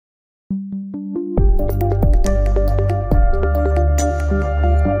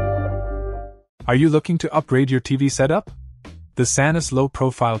Are you looking to upgrade your TV setup? The Sanus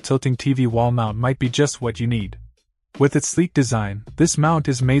low-profile tilting TV wall mount might be just what you need. With its sleek design, this mount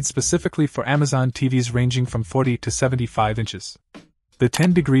is made specifically for Amazon TVs ranging from 40 to 75 inches. The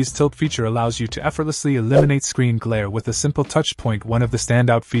 10 degrees tilt feature allows you to effortlessly eliminate screen glare with a simple touch point. One of the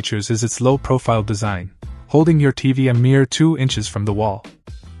standout features is its low-profile design, holding your TV a mere 2 inches from the wall.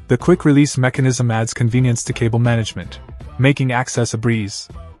 The quick-release mechanism adds convenience to cable management, making access a breeze.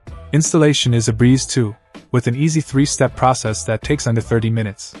 Installation is a breeze too, with an easy 3-step process that takes under 30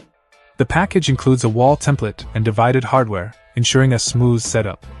 minutes. The package includes a wall template and divided hardware, ensuring a smooth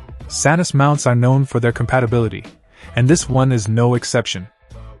setup. Sanus mounts are known for their compatibility, and this one is no exception.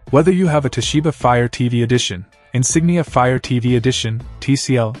 Whether you have a Toshiba Fire TV Edition, Insignia Fire TV Edition,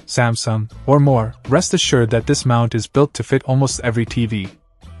 TCL, Samsung, or more, rest assured that this mount is built to fit almost every TV.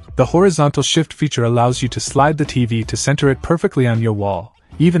 The horizontal shift feature allows you to slide the TV to center it perfectly on your wall,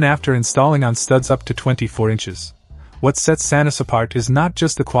 even after installing on studs up to 24 inches. What sets Sanus apart is not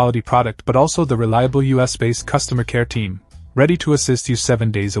just the quality product but also the reliable US-based customer care team, ready to assist you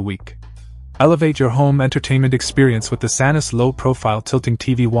 7 days a week. Elevate your home entertainment experience with the Sanus low-profile tilting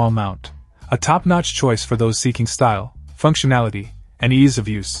TV wall mount, a top-notch choice for those seeking style, functionality, and ease of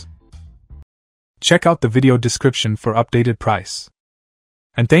use. Check out the video description for updated price.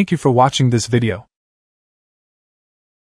 And thank you for watching this video.